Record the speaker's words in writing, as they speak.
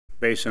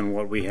based on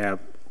what we have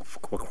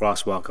for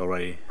crosswalk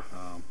already,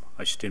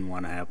 I just didn't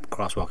want to have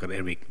crosswalk at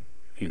every,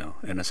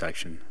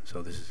 intersection.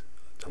 So this is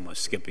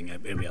almost skipping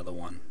every other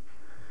one.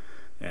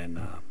 And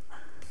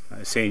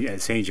at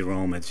St.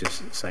 Jerome, it's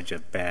just such a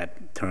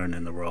bad turn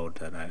in the road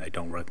that I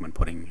don't recommend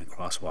putting a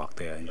crosswalk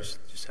there and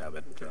just have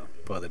it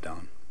further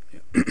down.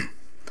 Yeah.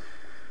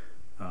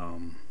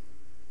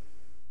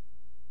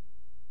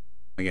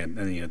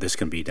 Again, this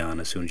can be done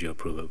as soon as you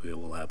approve it. We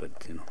will have it,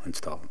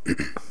 installed.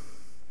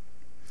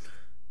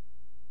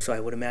 So I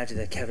would imagine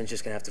that Kevin's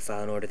just going to have to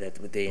file an order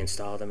that they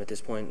install them at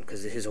this point,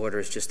 because his order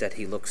is just that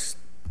he looks.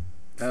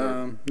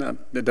 No,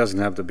 it doesn't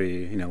have to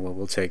be.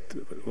 We'll take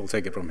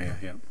it from here.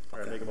 Yeah. All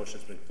right, make a motion.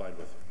 It's been complied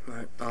with. All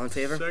right, all in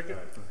favor? Second.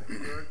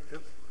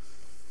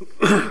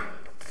 Yep.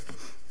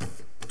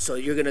 So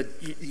you're gonna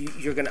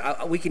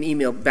we can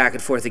email back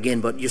and forth again,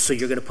 but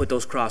you're gonna put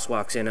those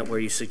crosswalks in at where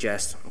you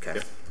suggest. Okay.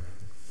 Yep.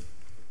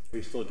 Are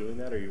you still doing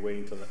that, or are you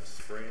waiting till next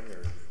spring,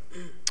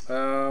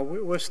 or?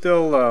 We're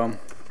still.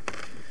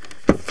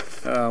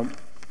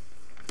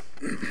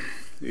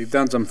 We've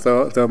done some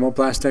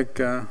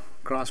thermoplastic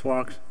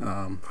crosswalks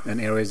in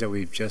areas that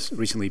we've just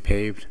recently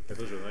paved. Yeah,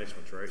 those are the nice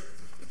ones, right?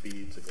 The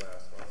beads, the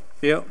glass.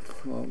 Yep,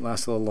 well,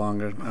 last a little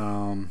longer.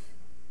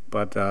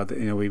 But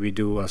we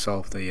do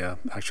ourselves the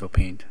actual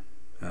paint.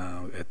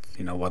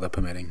 Weather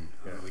permitting,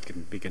 yeah.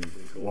 we can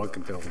work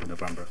until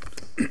November.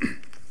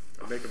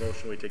 I'll make a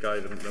motion. We take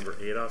item number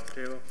 8 off the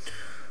table.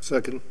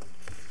 Second.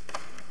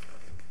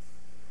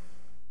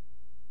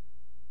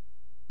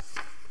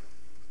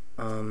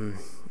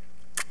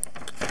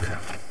 Okay,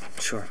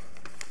 sure.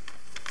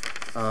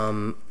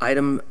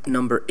 Item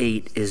number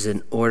 8 is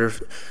an order.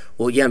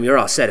 Well, Yem, you're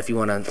all set if you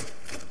want to.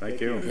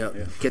 Thank you.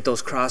 Yeah. Get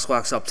those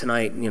crosswalks up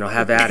tonight.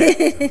 Have at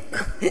it.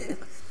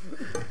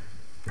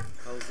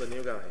 How's the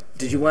new guy?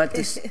 Did you want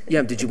this?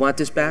 Yeah. Did you want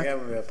this back? We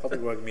have a public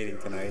work meeting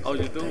tonight. Oh,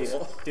 you do?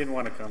 Didn't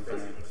want to come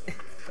tonight.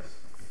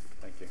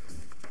 Thank you.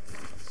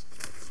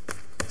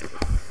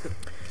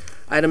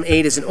 Item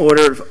 8 is an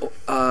order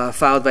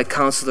filed by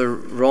Councilor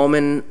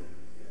Roman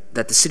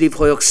that the City of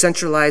Holyoke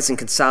centralize and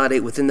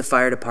consolidate within the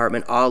fire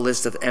department all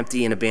lists of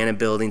empty and abandoned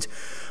buildings,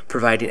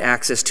 providing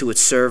access to its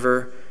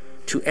server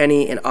to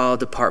any and all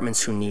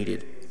departments who need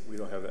it. We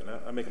don't have that now.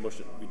 I make a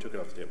motion. We took it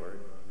off the table, right?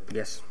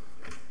 Yes.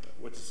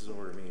 What does this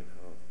order mean?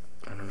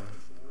 I don't know.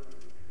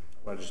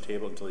 Want to just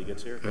table it until he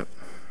gets here? Yep.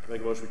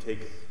 Make a motion. We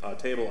take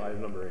table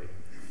item number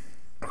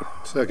 8.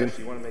 Second.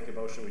 Actually, you want to make a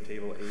motion? We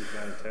table 8,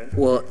 9, 10.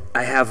 Well,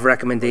 I have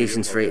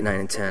recommendations for 8, 9,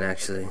 and 10,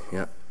 actually.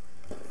 Yeah.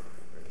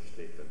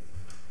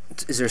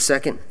 Is there a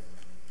second?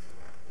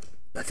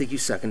 I think you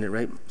seconded it,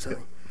 right, Sally?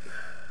 Yep.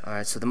 All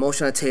right, so the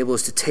motion on the table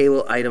is to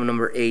table item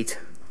number 8.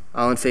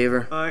 All in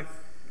favor? Aye.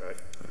 Right.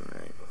 All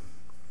right.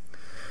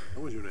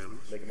 That was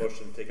unanimous. Make a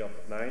motion to take up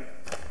 9.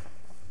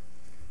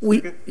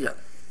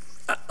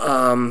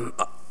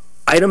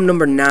 Item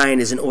number 9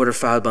 is an order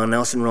filed by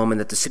Nelson Roman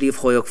that the City of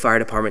Holyoke Fire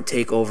Department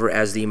take over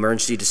as the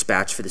emergency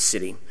dispatch for the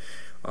city.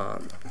 I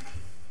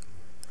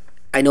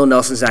know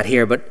Nelson's not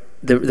here, but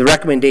the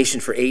recommendation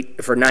for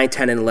 9,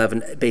 10, and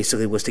 11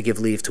 basically was to give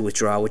leave to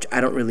withdraw, which I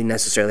don't really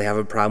necessarily have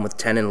a problem with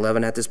 10 and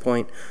 11 at this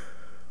point.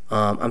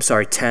 I'm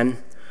sorry, 10.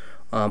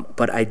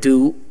 But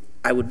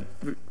I would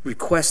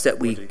request that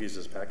we. Use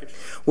this package?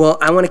 Well,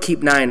 I want to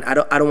keep 9. I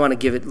don't want to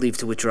give it leave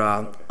to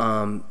withdraw,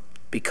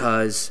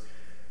 because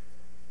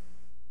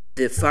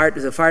the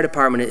fire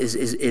department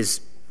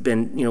is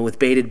been with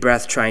bated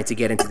breath trying to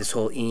get into this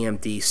whole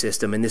EMD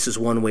system, and this is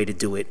one way to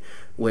do it,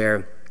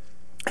 where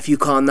if you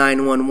call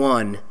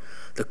 911,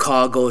 the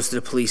call goes to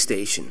the police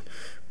station.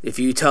 If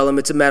you tell them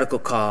it's a medical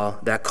call,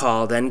 that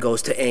call then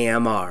goes to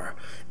AMR.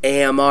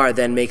 AMR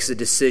then makes a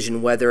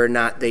decision whether or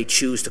not they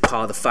choose to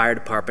call the fire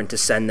department to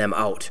send them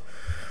out.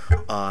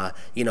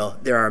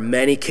 There are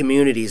many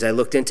communities, I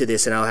looked into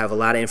this and I'll have a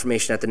lot of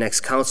information at the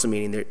next council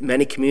meeting, there are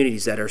many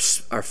communities that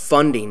are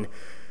funding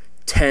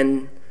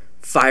 10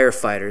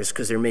 firefighters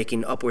because they're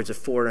making upwards of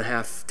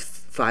 $450,000 to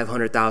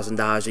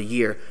 $500,000 a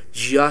year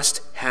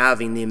just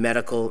having the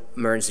medical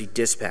emergency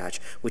dispatch,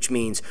 which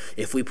means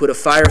if we put a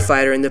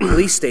firefighter in the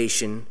police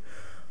station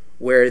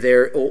where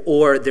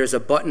there's a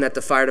button at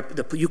the fire,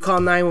 you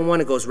call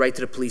 911, it goes right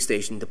to the police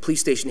station. The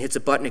police station hits a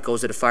button, it goes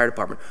to the fire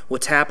department.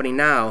 What's happening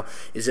now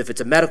is if it's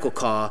a medical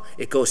call,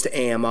 it goes to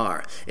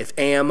AMR. If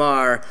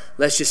AMR,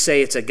 let's just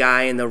say it's a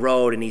guy in the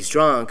road and he's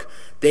drunk,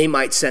 they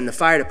might send the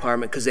fire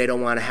department because they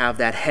don't want to have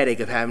that headache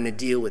of having to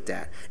deal with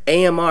that.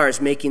 AMR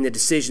is making the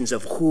decisions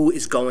of who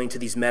is going to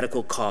these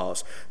medical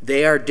calls.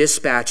 They are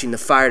dispatching the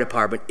fire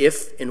department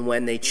if and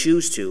when they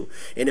choose to,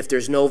 and if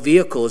there's no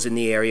vehicles in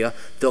the area,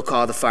 they'll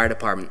call the fire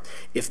department.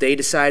 If they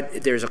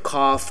decide there's a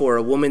call for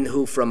a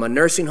woman from a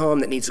nursing home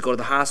that needs to go to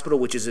the hospital,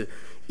 which is an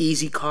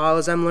easy call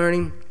as I'm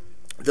learning,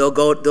 they'll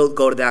go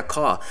to that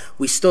call.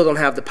 We still don't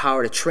have the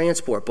power to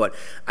transport, but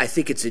I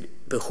think it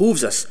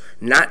behooves us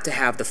not to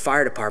have the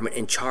fire department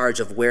in charge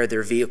of where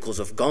their vehicles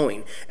are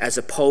going, as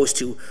opposed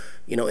to,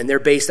 and they're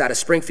based out of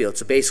Springfield.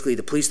 So basically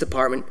the police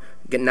department,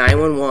 get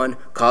 911,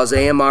 calls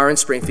AMR in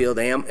Springfield,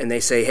 and they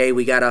say, hey,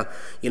 we got a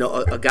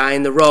guy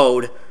in the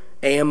road.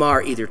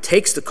 AMR either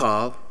takes the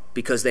call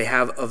because they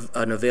have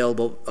an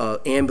available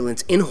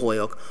ambulance in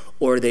Holyoke,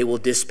 or they will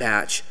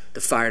dispatch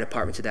the fire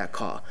department to that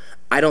call.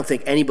 I don't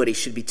think anybody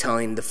should be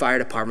telling the fire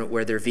department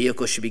where their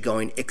vehicle should be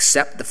going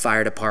except the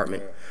fire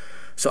department.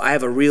 So I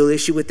have a real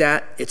issue with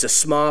that. It's a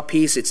small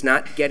piece. It's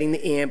not getting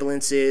the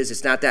ambulances.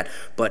 It's not that.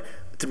 But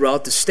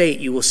throughout the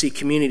state, you will see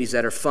communities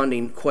that are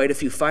funding quite a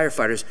few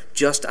firefighters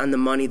just on the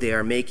money they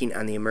are making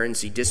on the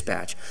emergency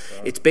dispatch.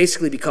 It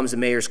basically becomes the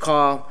mayor's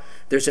call.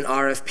 There's an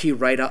RFP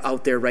right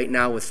out there right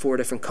now with 4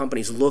 different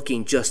companies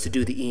looking just to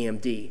do the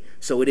EMD.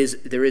 So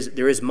there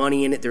is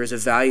money in it. There is a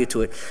value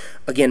to it.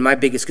 Again, my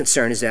biggest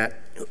concern is that,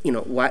 you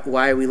know,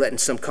 why are we letting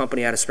some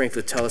company out of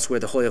Springfield tell us where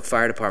the Holyoke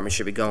Fire Department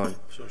should be going?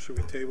 So should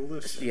we table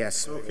this?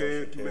 Yes.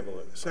 Okay,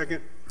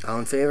 second. All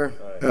in favor?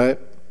 All right.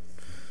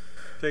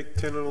 Take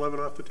 10 and 11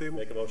 off the table?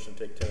 Make a motion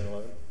to take 10 and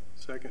 11.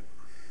 Second.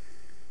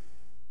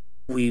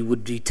 We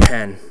would be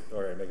 10.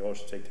 All right, make a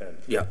motion to take 10.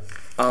 Yeah.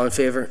 All in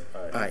favor?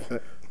 Aye.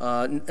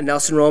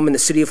 Nelson Roman, the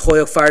City of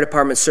Holyoke Fire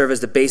Department serve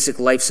as the basic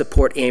life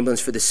support ambulance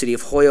for the City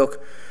of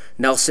Holyoke.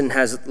 Nelson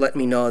has let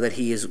me know that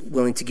he is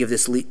willing to give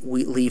this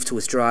leave to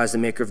withdraw as the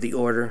maker of the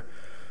order.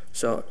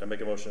 So I make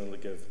a motion to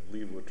give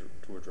leave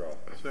to withdraw.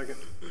 Second.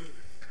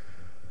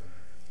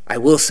 I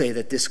will say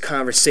that this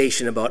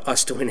conversation about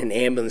us doing an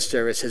ambulance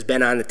service has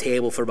been on the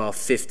table for about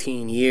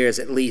 15 years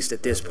at least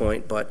at this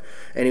point. But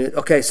anyway,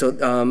 okay, so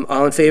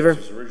all in favor?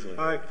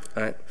 Aye.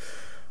 All right.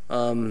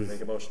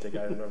 Make a motion to take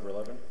item number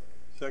 11.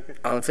 Second.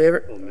 All in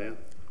favor? Oh, man.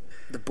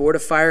 The Board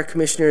of Fire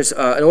Commissioners,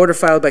 an order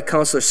filed by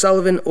Councilor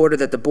Sullivan, order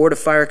that the Board of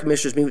Fire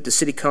Commissioners meet with the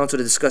City Council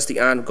to discuss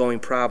the ongoing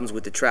problems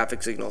with the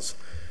traffic signals.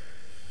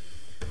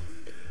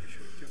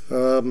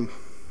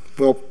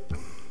 Well,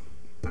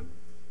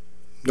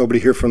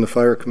 nobody here from the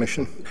Fire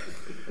Commission.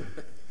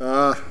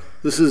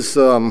 This is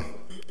the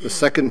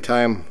second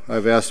time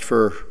I've asked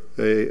for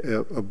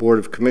a Board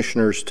of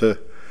Commissioners to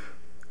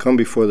come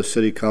before the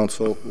City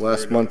Council.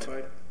 Last month.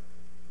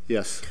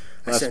 Yes.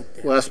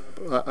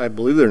 I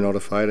believe they're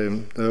notified,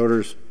 and the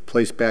order's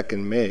placed back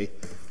in May.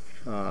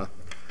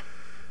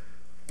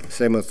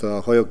 Same with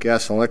Holyoke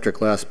Gas and Electric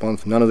last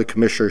month. None of the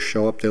commissioners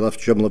show up. They left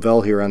Jim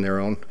Lavelle here on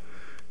their own.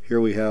 Here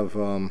we have,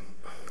 you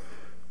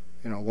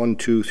know, 1,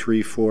 2,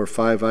 3, 4,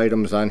 5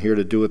 items on here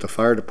to do with the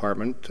fire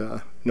department.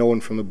 No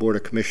one from the Board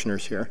of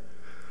Commissioners here.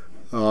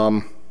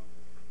 I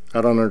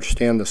don't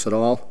understand this at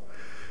all.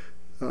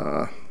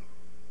 I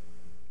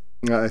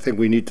think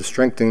we need to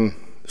strengthen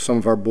some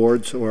of our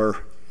boards,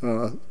 or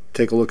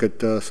take a look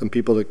at some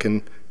people that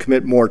can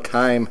commit more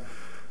time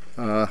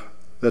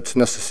that's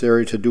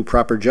necessary to do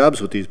proper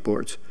jobs with these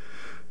boards.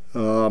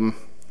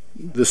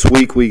 This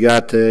week we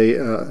got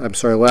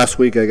last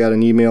week I got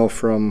an email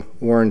from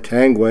Warren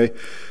Tangway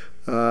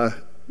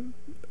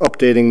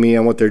updating me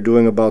on what they're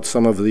doing about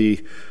some of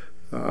the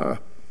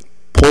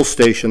pull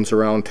stations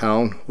around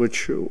town,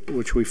 which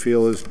we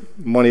feel is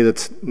money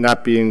that's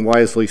not being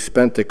wisely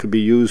spent, that could be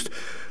used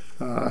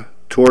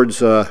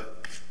towards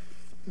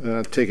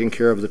taking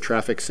care of the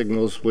traffic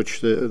signals,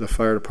 which the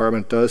fire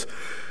department does.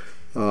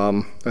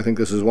 I think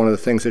this is one of the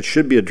things that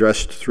should be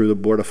addressed through the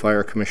Board of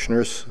Fire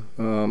Commissioners,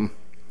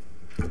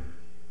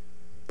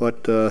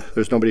 but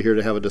there's nobody here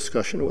to have a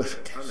discussion with.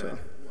 So.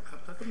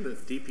 How come the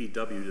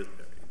DPW,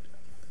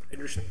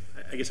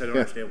 I guess I don't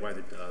understand why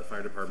the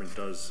fire department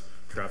does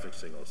traffic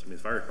signals. I mean,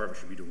 the fire department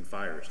should be doing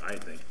fires, I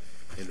think,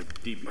 and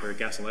the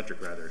gas and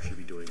electric rather should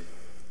be doing.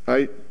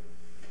 I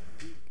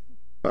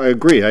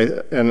agree.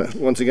 And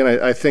once again,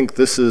 I think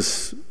this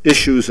is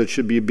issues that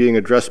should be being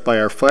addressed by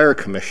our fire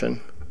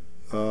commission.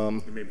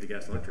 Maybe the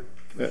gas and electric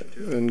commission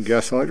too. And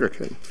gas and electric.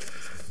 And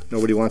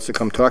nobody wants to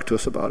come talk to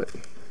us about it.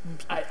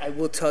 I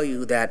will tell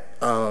you that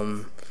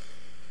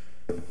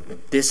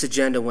this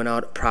agenda went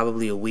out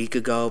probably a week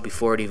ago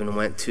before it even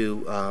went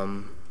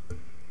to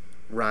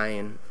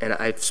Ryan, and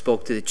I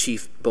spoke to the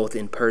chief both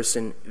in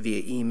person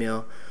via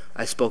email.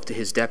 I spoke to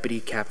his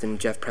deputy, Captain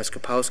Jeff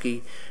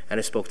Preskopowski, and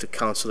I spoke to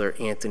Councilor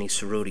Anthony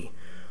Cerruti,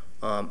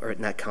 or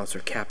not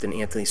Councilor, Captain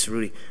Anthony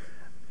Cerruti.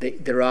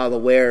 They're all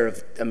aware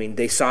of, I mean,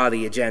 they saw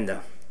the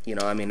agenda. You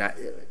know, I mean, I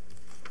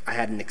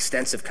had an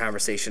extensive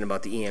conversation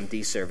about the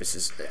EMD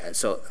services.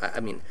 So, I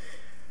mean,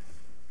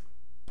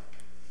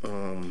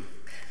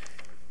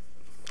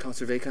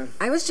 Councilor Vacon?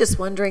 I was just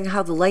wondering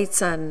how the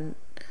lights on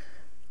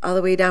all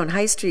the way down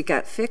High Street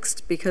got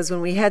fixed, because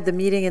when we had the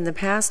meeting in the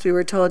past, we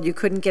were told you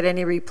couldn't get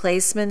any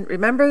replacement.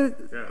 Remember?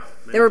 Yeah,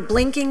 they were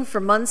blinking for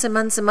months and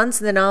months and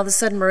months, and then all of a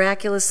sudden,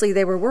 miraculously,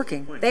 they were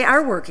working. They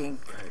are working.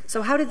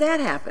 So how did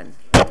that happen?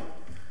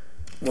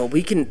 Well,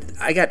 we can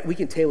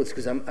table this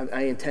because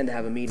I intend to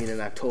have a meeting in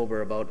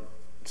October about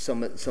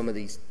some of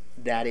these,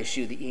 that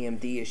issue, the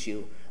EMD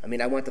issue. I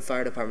mean, I want the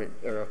fire department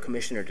or a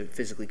commissioner to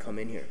physically come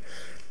in here.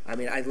 I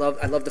mean, I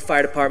love the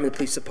fire department, the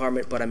police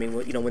department, but I mean,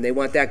 you know, when they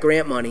want that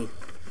grant money,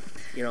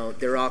 you know,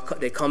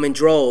 they come in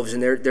droves,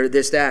 and they're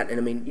this, that, and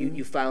I mean,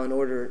 you file an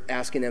order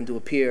asking them to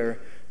appear,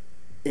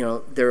 you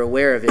know, they're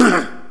aware of it,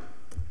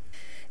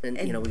 and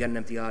you know, we got an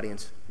empty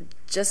audience.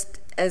 Just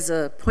as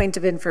a point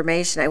of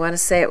information, I want to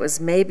say it was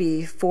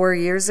maybe 4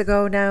 years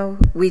ago now,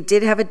 we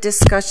did have a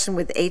discussion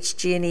with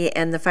HG&E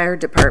and the fire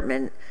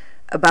department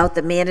about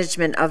the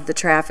management of the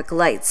traffic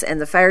lights,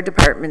 and the fire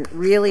department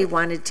really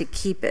wanted to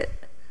keep it.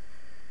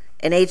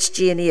 And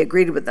HG&E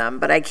agreed with them,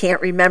 but I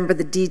can't remember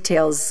the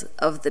details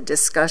of the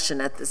discussion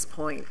at this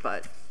point,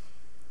 but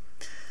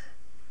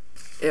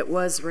it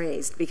was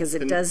raised because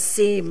it does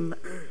seem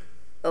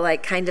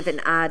like kind of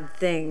an odd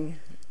thing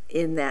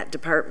in that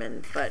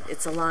department, but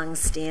it's a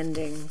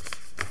long-standing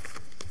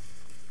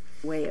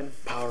way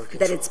of Power control.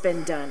 that it's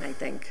been done, I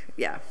think.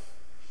 Yeah.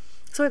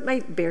 So it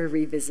might bear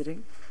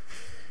revisiting.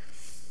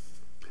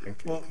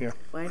 Well, Yeah.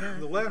 Why not?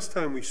 the last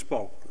time we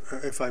spoke,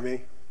 if I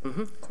may,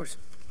 Of course.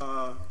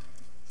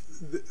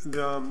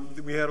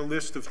 we had a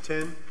list of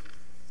 10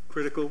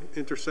 critical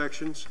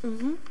intersections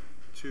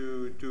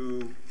to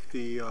do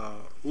the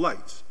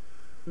lights.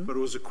 But it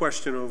was a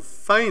question of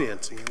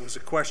financing. It was a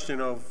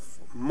question of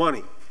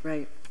money.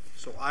 Right.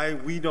 So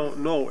we don't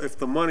know if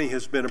the money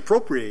has been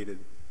appropriated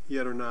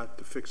yet or not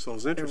to fix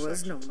those There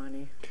intersections. was no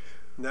money.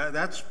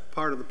 That's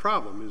part of the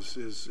problem is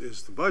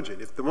the budget.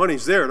 If the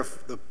money's there,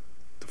 the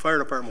fire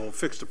department will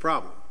fix the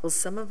problem. Well,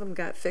 some of them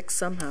got fixed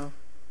somehow.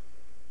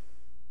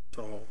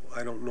 So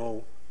I don't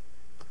know.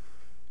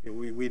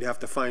 We'd have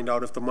to find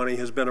out if the money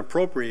has been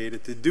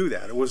appropriated to do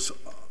that. It was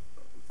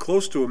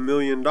close to $1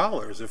 million,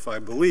 if I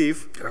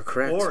believe. You are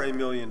correct. Or $1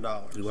 million.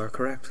 You are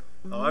correct.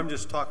 Now, I'm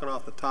just talking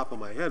off the top of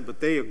my head, but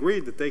they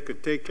agreed that they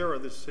could take care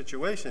of this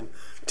situation.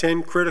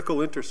 10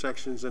 critical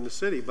intersections in the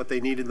city, but they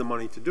needed the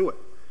money to do it.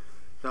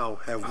 Now,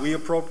 have we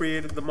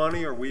appropriated the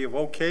money, or we have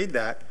okayed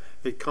that?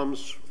 It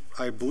comes,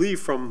 I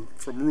believe, from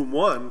room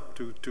one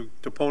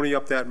to pony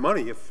up that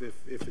money if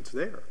it's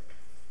there.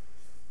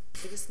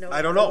 I just know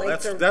I don't the know.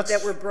 lights That's-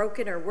 that were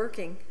broken are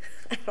working.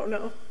 I don't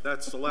know.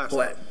 That's the last.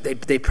 Well,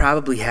 they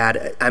probably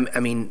had, I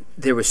mean,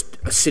 there was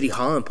a City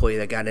Hall employee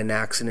that got in an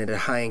accident at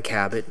High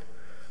Cabot.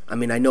 I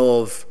mean, I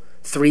know of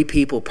 3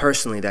 people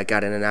personally that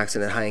got in an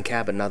accident at High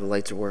Cabot, now the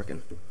lights are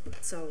working.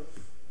 So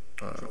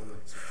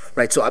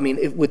Right, so I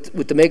mean,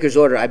 with the maker's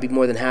order, I'd be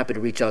more than happy to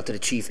reach out to the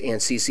chief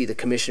and CC the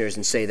commissioners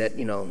and say that,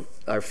 you know,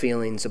 our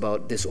feelings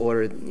about this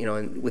order, you know,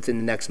 and within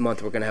the next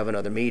month, we're gonna have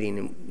another meeting,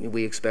 and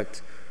we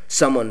expect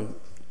someone,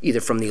 either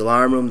from the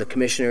alarm room, the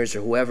commissioners,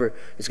 or whoever,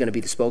 is gonna be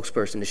the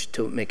spokesperson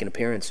to make an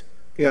appearance.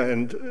 Yeah,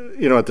 and,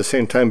 you know, at the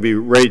same time, be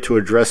ready to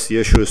address the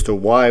issue as to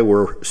why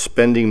we're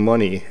spending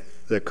money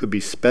that could be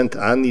spent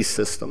on these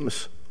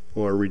systems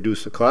or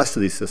reduce the cost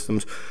of these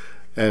systems,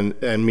 and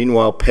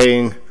meanwhile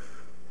paying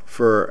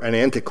for an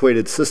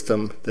antiquated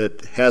system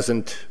that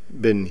hasn't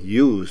been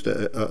used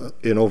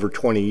in over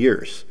 20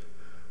 years.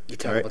 You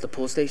talking about the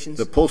pull stations?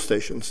 The pull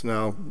stations.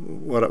 Now,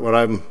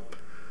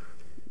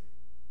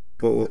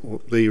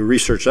 the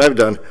research I've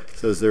done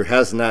says there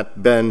has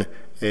not been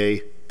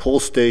a pull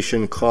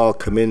station call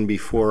come in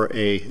before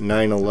a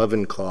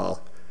 911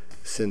 call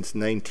since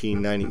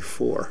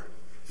 1994.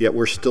 Yet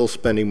we're still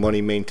spending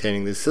money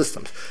maintaining these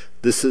systems.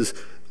 This is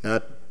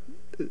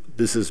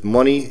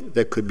money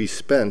that could be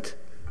spent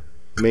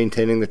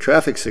maintaining the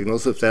traffic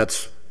signals if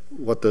that's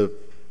what the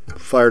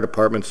fire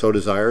department so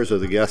desires or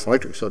the gas and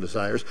electric so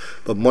desires.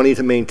 But money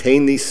to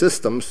maintain these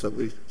systems that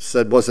we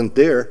said wasn't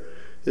there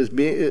is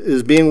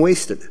being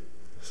wasted.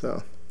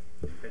 So.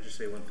 Can I just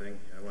say one thing?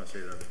 I want to say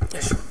that.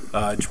 Yes.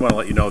 I just want to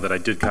let you know that I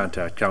did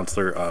contact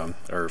Counselor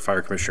or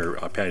Fire Commissioner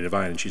Patty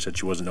Devine, and she said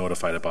she wasn't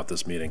notified about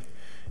this meeting,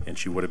 and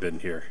she would have been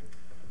here.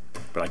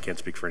 But I can't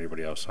speak for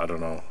anybody else. I don't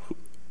know.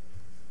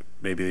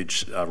 Maybe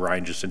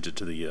Ryan just sent it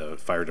to the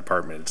fire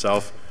department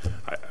itself.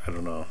 I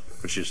don't know,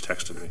 but she just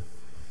texted me.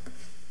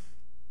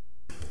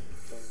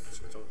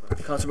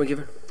 Councilman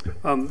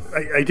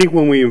McGivern? I think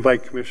when we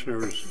invite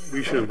commissioners,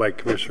 we should invite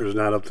commissioners,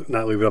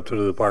 not leave it up to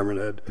the department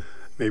head.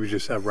 Maybe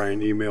just have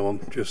Ryan email them,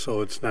 just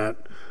so it's not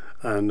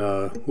on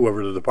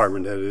whoever the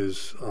department head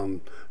is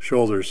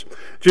shoulders.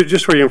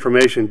 Just for your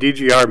information,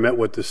 DGR met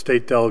with the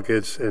state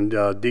delegates and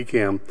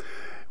DCAM.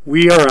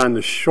 We are on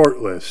the short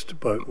list,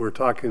 but we're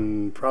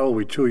talking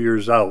probably 2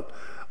 years out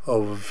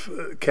of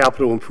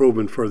capital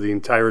improvement for the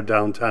entire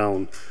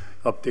downtown,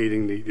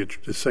 updating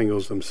the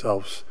signals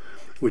themselves,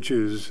 which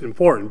is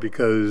important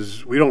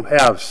because we don't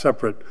have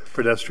separate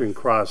pedestrian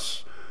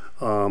cross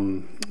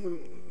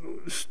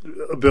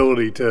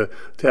ability to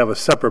have a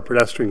separate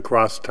pedestrian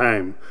cross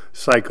time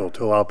cycle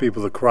to allow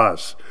people to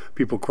cross.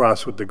 People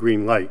cross with the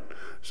green light.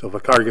 So if a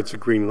car gets a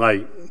green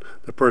light,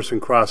 the person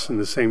crossing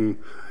the same,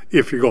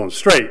 if you're going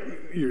straight,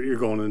 you're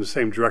going in the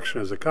same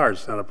direction as the car.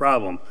 It's not a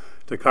problem.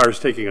 If the car is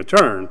taking a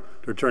turn,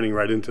 they're turning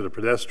right into the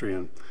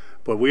pedestrian.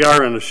 But we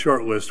are on a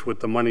short list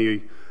with the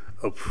money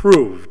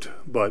approved,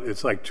 but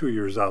it's like 2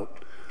 years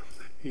out.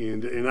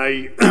 And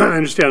I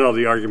understand all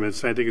the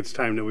arguments. I think it's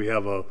time that we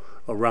have a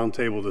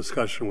roundtable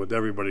discussion with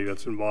everybody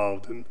that's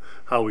involved and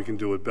how we can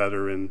do it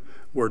better and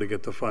where to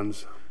get the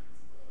funds.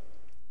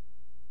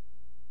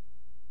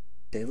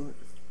 Table it?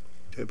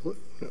 Table it?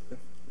 Yeah.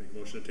 Make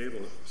motion to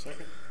table it.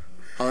 Second.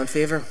 All in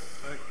favor?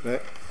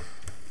 Right.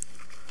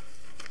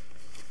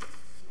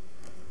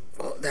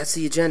 Well, that's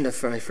the agenda,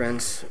 my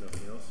friends.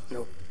 Nothing else?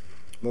 Nope.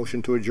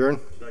 Motion to adjourn?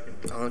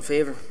 Second. All in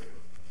favor?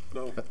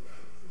 No.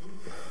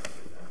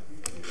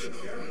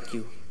 Thank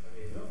you.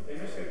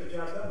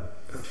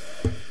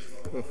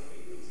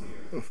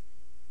 Yep.